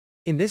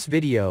In this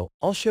video,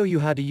 I'll show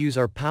you how to use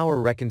our Power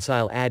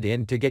Reconcile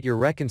add-in to get your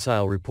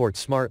reconcile report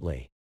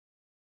smartly.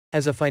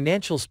 As a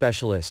financial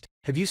specialist,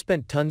 have you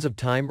spent tons of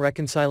time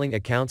reconciling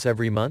accounts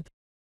every month?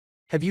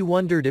 Have you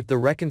wondered if the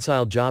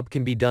reconcile job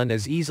can be done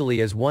as easily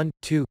as 1,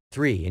 2,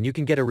 3 and you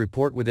can get a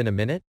report within a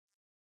minute?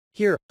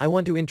 Here, I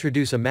want to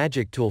introduce a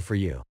magic tool for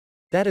you.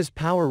 That is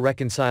Power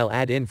Reconcile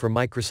Add-in for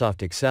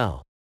Microsoft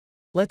Excel.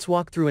 Let's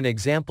walk through an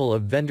example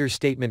of vendor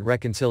statement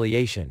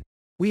reconciliation.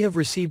 We have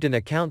received an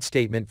account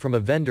statement from a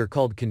vendor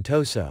called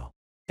Contoso.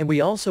 And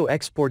we also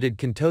exported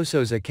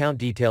Contoso's account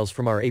details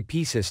from our AP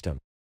system.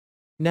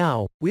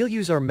 Now, we'll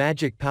use our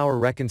magic Power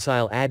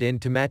Reconcile add-in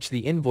to match the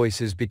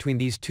invoices between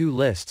these two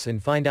lists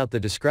and find out the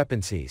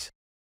discrepancies.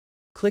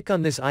 Click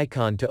on this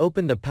icon to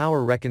open the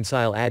Power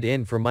Reconcile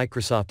add-in for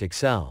Microsoft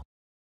Excel.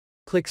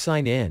 Click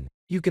Sign In.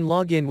 You can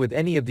log in with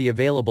any of the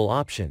available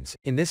options.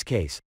 In this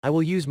case, I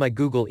will use my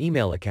Google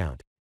email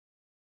account.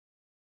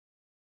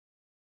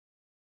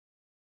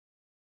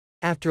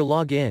 After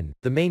log in,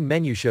 the main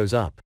menu shows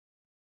up.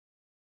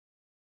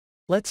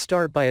 Let's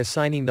start by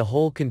assigning the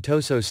whole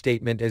Contoso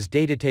statement as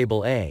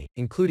datatable A,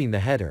 including the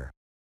header.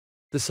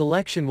 The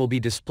selection will be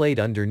displayed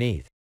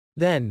underneath.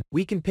 Then,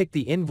 we can pick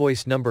the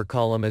invoice number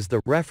column as the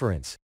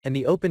reference, and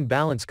the open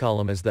balance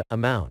column as the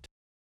amount.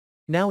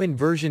 Now in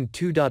version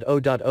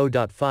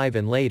 2.0.0.5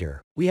 and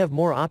later, we have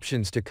more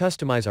options to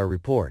customize our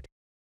report.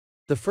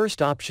 The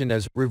first option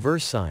is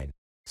reverse sign.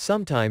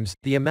 Sometimes,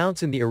 the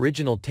amounts in the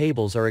original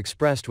tables are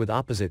expressed with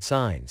opposite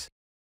signs.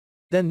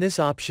 Then this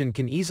option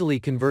can easily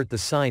convert the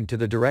sign to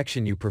the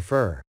direction you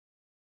prefer.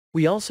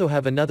 We also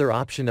have another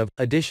option of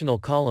additional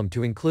column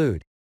to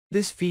include.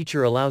 This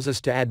feature allows us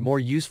to add more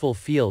useful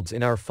fields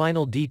in our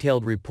final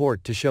detailed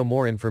report to show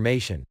more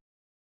information.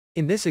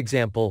 In this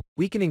example,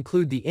 we can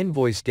include the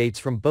invoice dates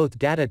from both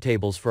data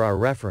tables for our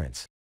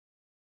reference.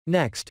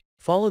 Next,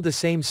 follow the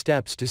same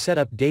steps to set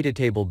up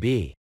datatable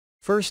B.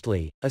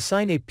 Firstly,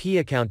 assign AP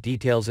account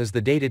details as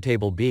the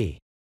datatable B.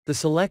 The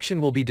selection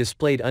will be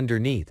displayed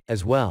underneath,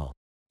 as well.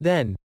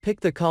 Then,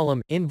 pick the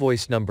column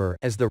invoice number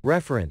as the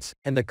reference,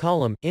 and the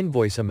column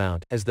invoice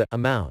amount as the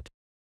amount.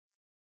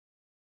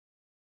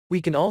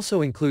 We can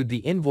also include the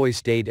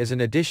invoice date as an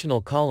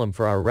additional column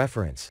for our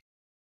reference.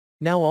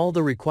 Now all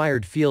the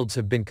required fields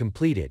have been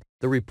completed,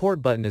 the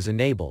report button is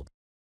enabled.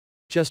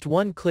 Just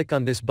one click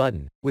on this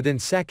button, within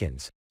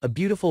seconds, a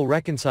beautiful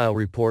reconcile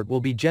report will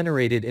be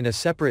generated in a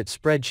separate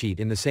spreadsheet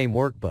in the same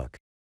workbook.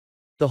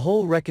 The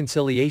whole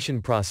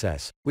reconciliation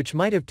process, which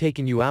might have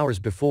taken you hours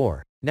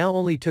before, now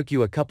only took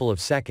you a couple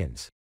of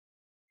seconds.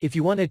 If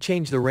you want to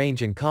change the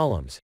range and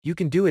columns, you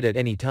can do it at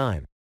any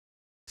time.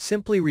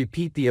 Simply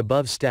repeat the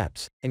above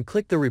steps, and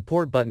click the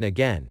report button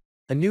again.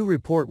 A new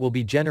report will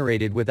be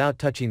generated without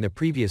touching the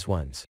previous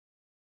ones.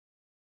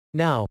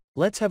 Now,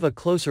 let's have a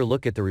closer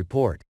look at the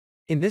report.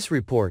 In this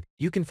report,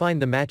 you can find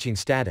the matching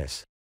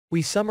status.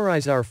 We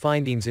summarize our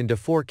findings into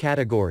 4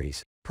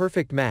 categories: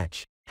 perfect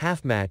match,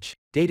 half match,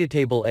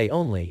 datatable A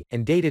only,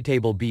 and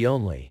datatable B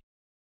only.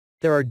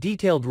 There are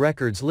detailed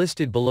records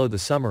listed below the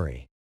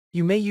summary.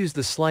 You may use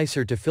the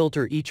slicer to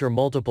filter each or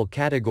multiple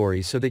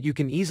categories so that you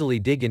can easily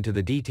dig into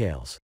the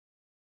details.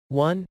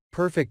 1.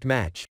 Perfect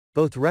match.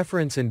 Both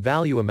reference and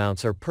value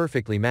amounts are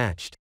perfectly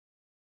matched.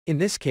 In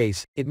this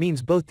case, it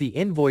means both the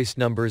invoice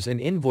numbers and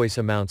invoice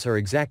amounts are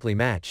exactly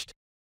matched.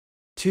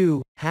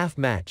 2. Half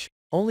match.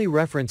 Only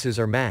references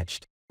are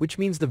matched, which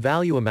means the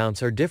value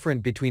amounts are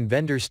different between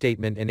vendor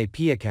statement and AP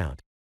account.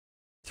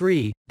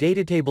 3.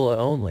 Datatable A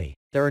only.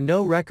 There are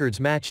no records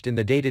matched in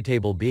the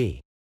datatable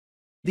B.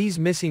 These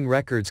missing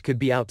records could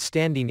be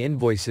outstanding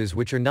invoices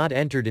which are not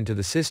entered into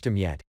the system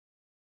yet.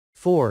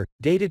 4.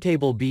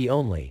 Datatable B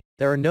only.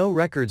 There are no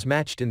records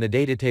matched in the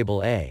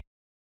datatable A.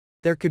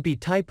 There could be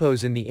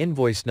typos in the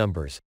invoice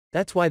numbers,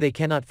 that's why they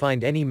cannot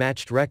find any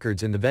matched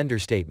records in the vendor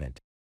statement.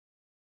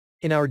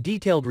 In our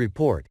detailed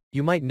report,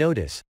 you might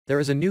notice, there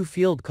is a new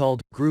field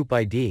called Group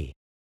ID.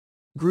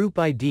 Group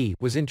ID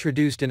was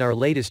introduced in our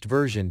latest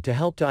version to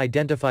help to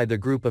identify the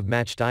group of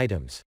matched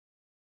items.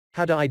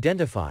 How to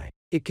identify?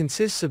 It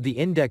consists of the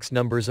index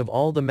numbers of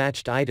all the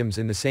matched items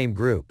in the same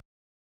group.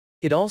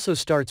 It also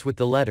starts with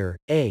the letter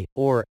A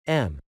or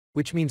M,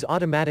 which means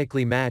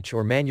automatically match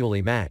or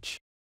manually match.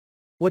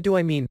 What do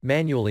I mean,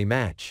 manually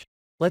match?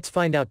 Let's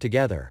find out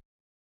together.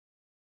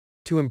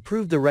 To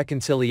improve the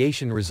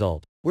reconciliation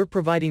result, we're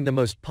providing the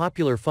most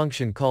popular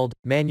function called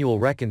manual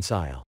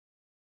reconcile.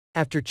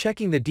 After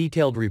checking the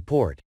detailed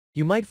report,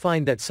 you might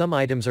find that some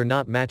items are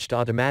not matched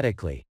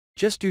automatically,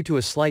 just due to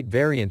a slight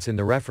variance in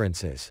the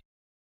references.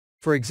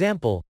 For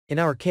example, in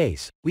our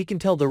case, we can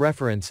tell the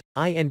reference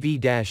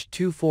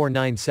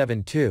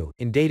INV-24972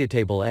 in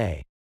datatable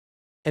A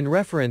and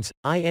reference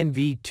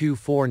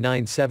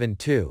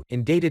INV-24972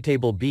 in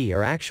datatable B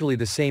are actually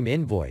the same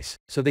invoice,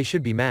 so they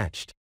should be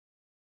matched.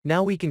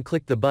 Now we can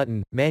click the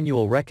button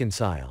Manual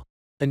Reconcile.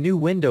 A new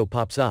window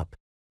pops up.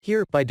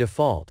 Here, by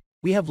default,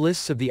 we have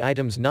lists of the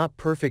items not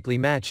perfectly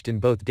matched in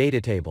both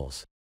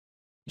datatables.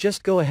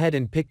 Just go ahead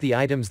and pick the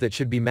items that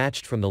should be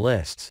matched from the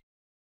lists.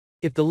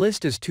 If the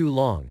list is too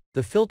long,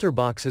 the filter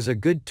box is a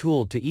good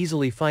tool to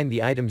easily find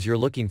the items you're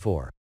looking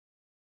for.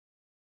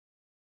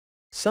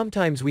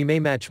 Sometimes we may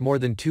match more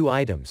than 2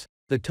 items.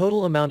 The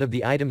total amount of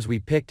the items we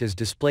picked is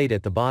displayed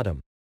at the bottom.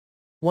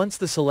 Once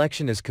the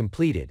selection is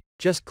completed,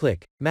 just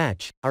click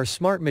Match. Our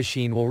smart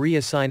machine will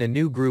reassign a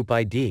new group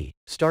ID,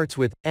 starts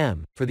with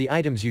M, for the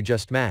items you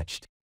just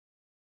matched.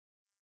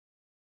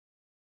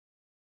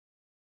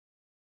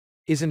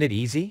 Isn't it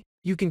easy?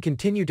 You can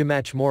continue to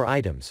match more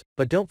items,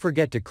 but don't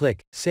forget to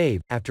click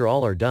Save after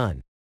all are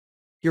done.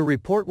 Your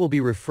report will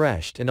be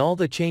refreshed and all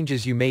the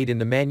changes you made in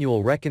the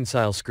manual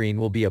reconcile screen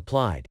will be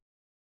applied.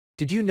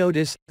 Did you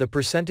notice, the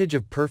percentage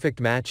of perfect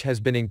match has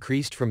been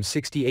increased from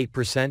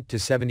 68% to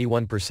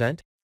 71%?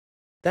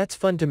 That's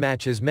fun to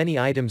match as many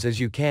items as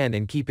you can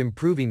and keep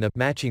improving the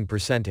matching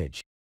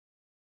percentage.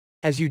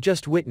 As you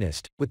just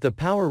witnessed, with the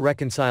Power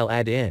Reconcile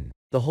Add-In,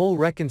 the whole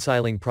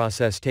reconciling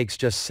process takes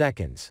just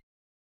seconds.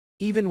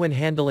 Even when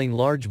handling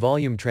large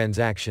volume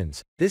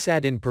transactions, this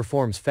add-in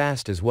performs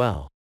fast as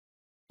well.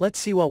 Let's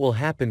see what will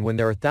happen when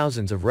there are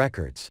thousands of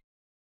records.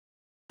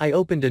 I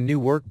opened a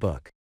new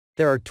workbook.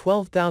 There are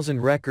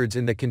 12,000 records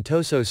in the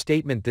Contoso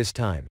statement this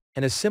time,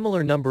 and a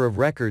similar number of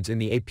records in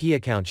the AP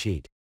account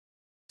sheet.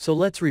 So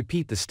let's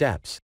repeat the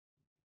steps.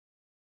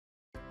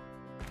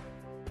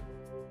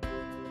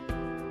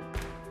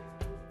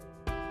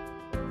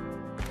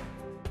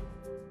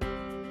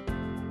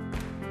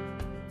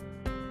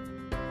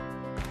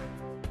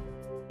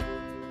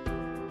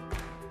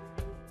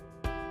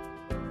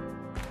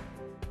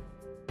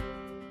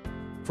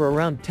 For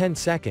around 10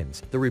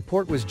 seconds, the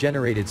report was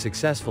generated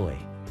successfully.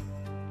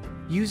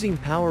 Using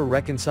Power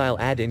Reconcile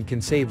Add-In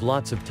can save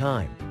lots of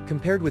time,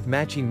 compared with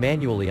matching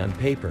manually on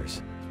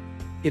papers.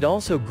 It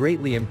also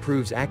greatly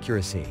improves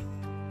accuracy.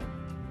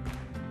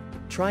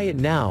 Try it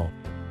now,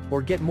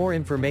 or get more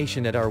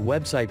information at our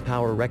website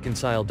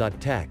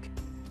powerreconcile.tech.